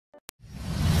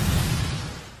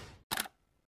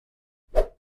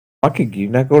আমাকে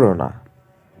ঘৃণা করো না।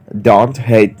 Don't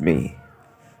hate me.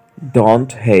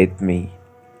 Don't hate me.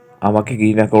 আমাকে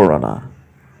ঘৃণা করো না।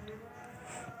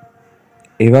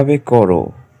 এভাবে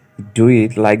করো। Do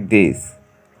it like this.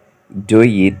 Do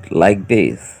it like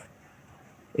this.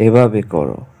 এভাবে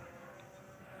করো।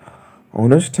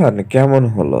 অনুষ্ঠান কেমন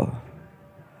হলো?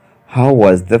 How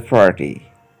was the party?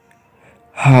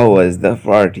 How was the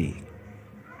party?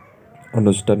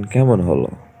 অনুষ্ঠান কেমন হলো?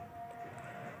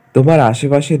 তোমার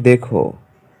আশেপাশে দেখো।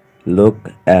 Look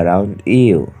around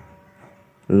you.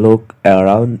 Look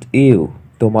around you.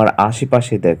 তোমার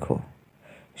আশেপাশে দেখো।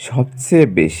 সবচেয়ে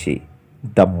বেশি।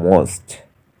 The most.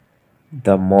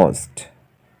 The most.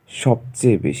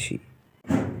 সবচেয়ে বেশি।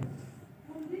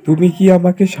 তুমি কি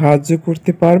আমাকে সাহায্য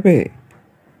করতে পারবে?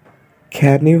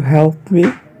 Can you help me?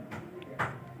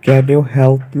 Can you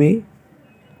help me?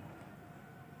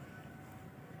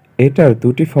 এটার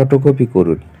দুটি ফটোকপি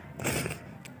করুন।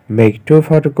 Make two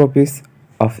photocopies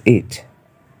of it.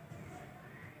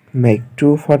 Make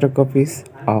two photocopies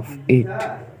of it.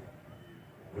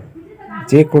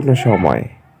 যে কোনো সময়।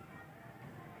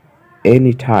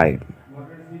 Any time.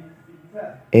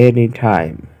 Any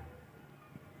time.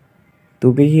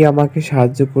 তুমি কি আমাকে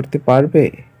সাহায্য করতে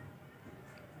পারবে?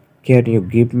 Can you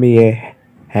give me a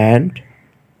hand?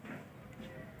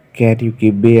 Can you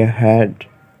give me a hand?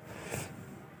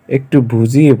 একটু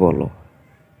বুঝিয়ে বলো।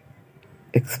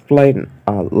 Explain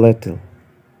a little.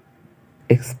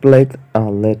 Explain a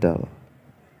little.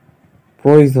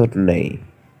 প্রয়োজন নেই।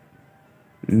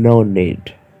 No need.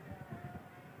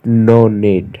 No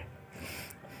need.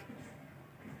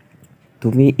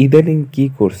 তুমি ইদানিং কি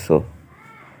করছো?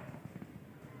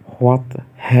 What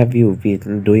have you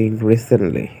been doing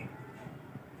recently?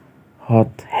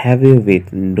 What have you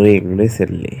been doing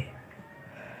recently?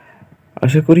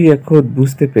 আশা করি এখন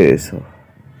বুঝতে পেরেছো।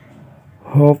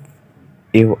 Hope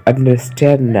you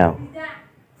understand now.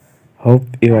 Hope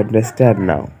you understand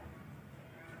নাও।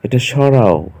 এটা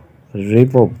সরাও।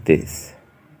 Remove this.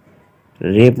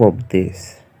 Remove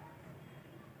this.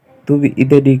 তুমি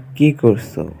ইদানিং কি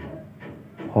করছো?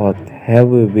 What have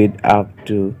you been up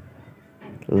to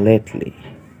lately?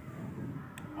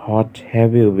 What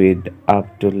have you been up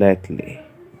to lately?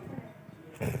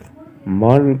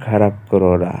 মন খারাপ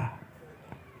করো না।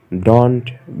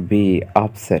 Don't be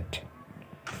upset.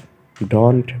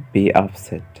 Don't be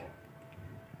upset.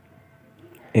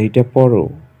 এইটা পড়ো।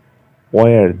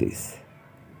 War this.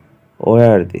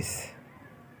 War this.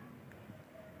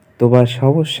 তোমার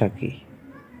সমস্যা কি?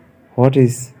 What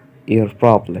is your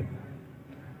problem?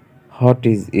 What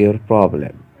is your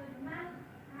problem?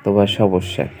 তোমার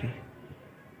সমস্যা কি?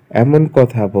 এমন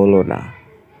কথা বলো না।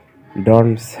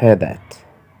 Don't say that.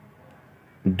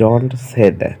 Don't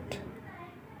say that.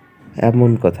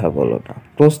 এমন কথা বলো না।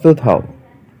 প্রস্তুত হও।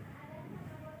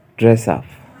 Dress up.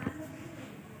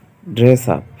 Dress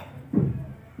up.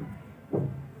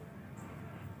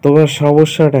 তোমার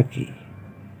সমস্যাটা কি?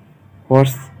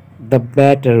 What's the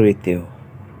matter with you?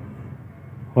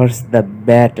 What's the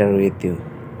matter with you?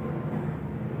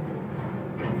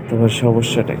 তোমার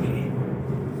সমস্যাটা কি?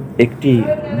 একটি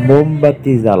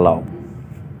মোমবাতি জ্বালাও।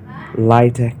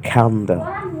 লাইট এ ক্যান্ডেল।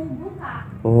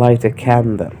 লাইট এ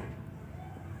ক্যান্ডেল।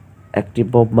 একটি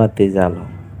মোমবাতি জ্বালাও।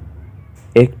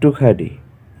 একটুখানি।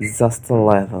 Just a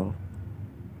little.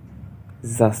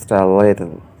 Just a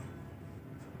little.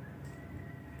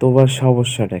 তোমার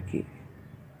সমস্যাটা কি?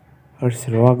 হোয়াটস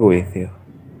wrong with you?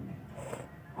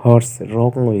 What's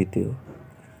wrong with you?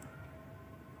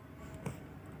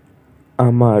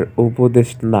 আমার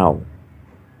উপদেশ নাও।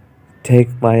 Take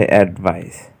my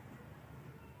advice.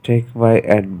 Take my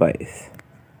advice.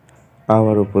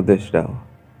 আমার উপদেশ নাও।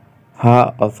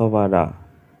 হ্যাঁ অথবা না।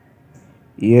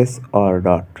 Yes or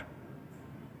not.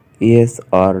 Yes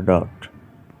or not.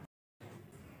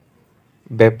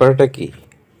 ব্যাপারটা কি?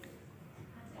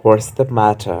 What's the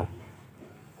matter?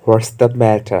 What's the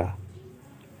matter?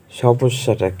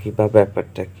 সমস্যাটা কি বা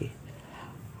ব্যাপারটা কি?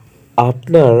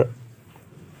 আপনার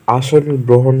আসন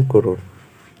গ্রহণ করুন।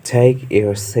 Take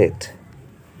your seat.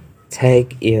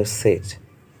 Take your seat.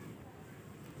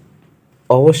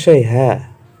 অবশ্যই হ্যাঁ।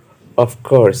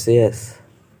 Of course yes.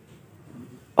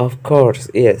 Of course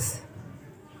yes.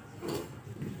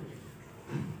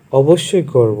 অবশ্যই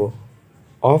করব।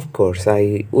 Of course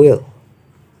I will.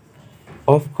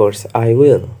 Of course I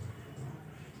will.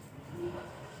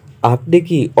 আপনি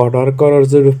কি অর্ডার করার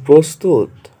জন্য প্রস্তুত?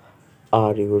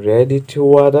 Are you ready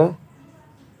to order?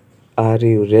 Are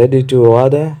you ready to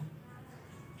order?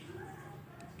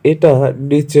 এটা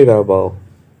নিচে নামাও।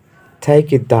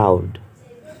 Take it down.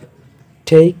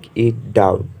 Take it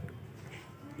down.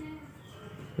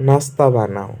 নাস্তা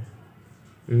বানাও।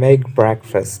 Make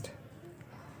breakfast.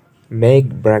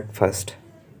 মেক ব্রেকফাস্ট,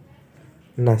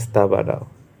 নাস্তা বানাও।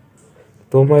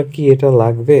 তোমার কি এটা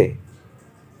লাগবে?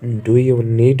 Do you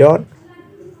need on?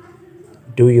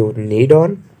 Do you need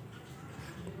on?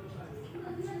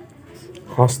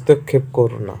 হস্তক্ষেপ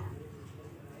করো না।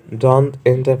 ডোন্ট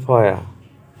ইন্টারফায়ার।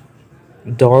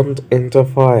 ডোন্ট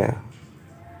ইন্টারফায়ার।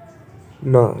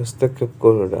 না, হস্তক্ষেপ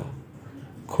করো না।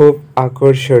 খুব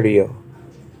আকর্ষণীয়।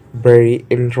 Very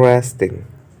interesting.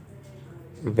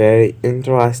 Very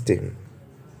interesting.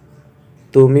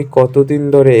 তুমি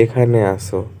কতদিন ধরে এখানে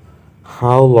আছো?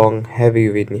 How long have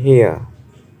you been here?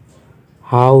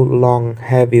 How long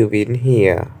have you been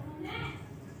here?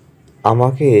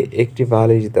 আমাকে একটি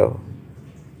বালিশ দাও।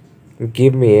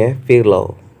 Give me a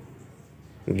pillow.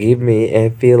 Give me a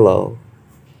pillow.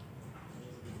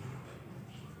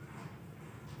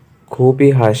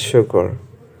 খুবই হাস্যকর।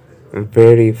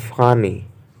 Very funny.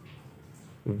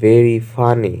 Very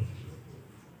funny.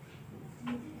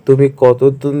 তুমি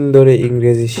কতদিন ধরে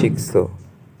ইংরেজি শিখছো?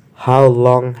 How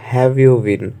long have you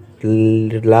been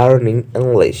learning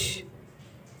English?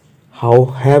 How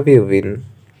have you been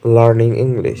learning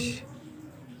English?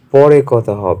 পরে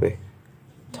কথা হবে।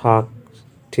 Talk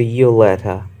to you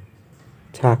later.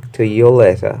 Talk to you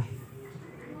later.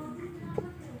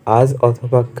 আজ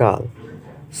অথবা কাল।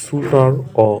 Sooner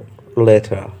or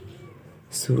later.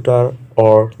 Sooner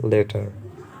or later.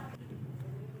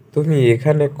 তুমি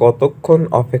এখানে কতক্ষণ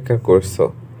অপেক্ষা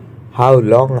করছো? How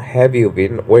long have you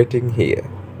been waiting here?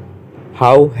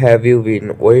 How have you been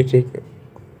waiting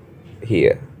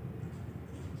here?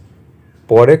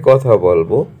 পরে কথা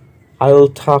বলবো। I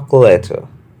will talk later.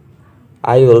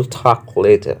 I will talk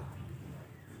later.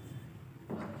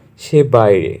 সে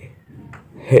বাইরে।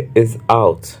 He is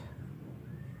out.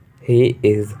 He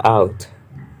is out.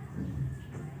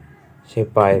 সে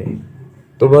বাইরে।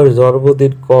 তোমার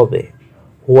জন্মদিন কবে?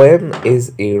 When is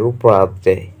your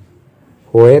birthday?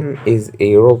 When is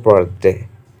your birthday?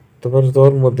 তোমার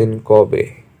জন্মদিন কবে?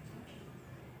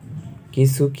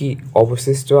 কিছু কি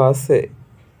অবশিষ্ট আছে?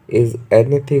 Is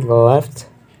anything left?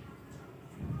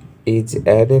 Is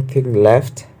anything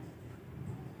left?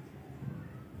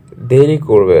 দেরি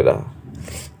করবে না।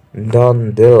 Don't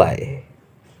delay.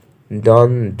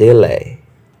 Don't delay.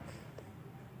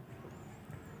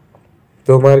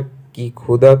 তোমার কি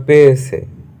ক্ষুধা পেয়েছে?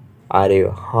 Are you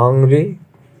hungry?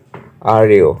 Are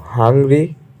you hungry?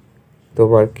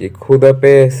 তোমার কি ক্ষুধা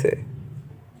পেয়েছে?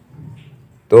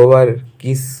 তোমার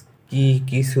কি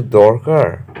কিছু দরকার?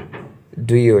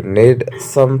 Do you need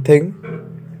something?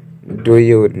 Do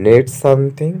you need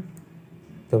something?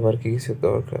 তোমার কি কিছু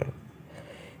দরকার?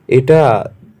 এটা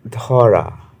ধরা।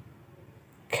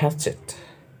 Catch it.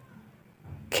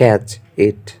 Catch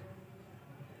it.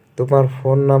 তোমার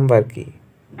ফোন নাম্বার কি?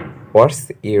 What's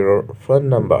your phone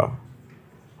number?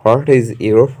 What is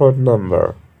your phone number?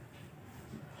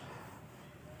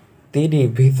 তিনি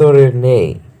ভিতরে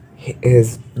নেই। He is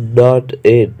not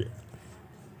in.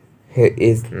 He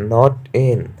is not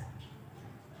in.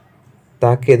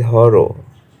 তাকে ধরো।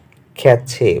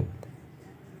 Catch him.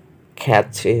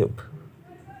 Catch him.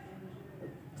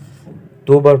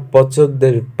 তোমার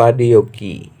পছন্দের পানীয়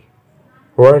কি?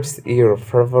 What's your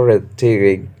favorite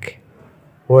drink?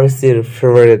 What's your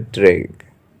favorite drink?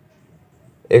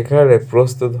 এখানে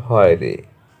প্রস্তুত হয়নি।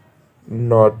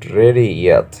 Not ready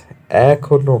yet.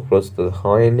 এখনো প্রস্তুত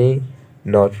হয়নি।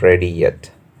 Not ready yet.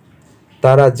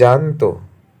 তারা জানতো।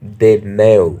 They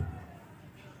knew.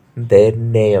 They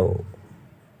knew.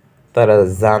 তারা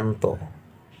জানতো।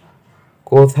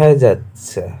 কোথায়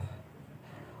যাচ্ছে?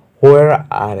 Where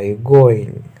are you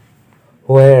going?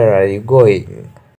 Where are you going?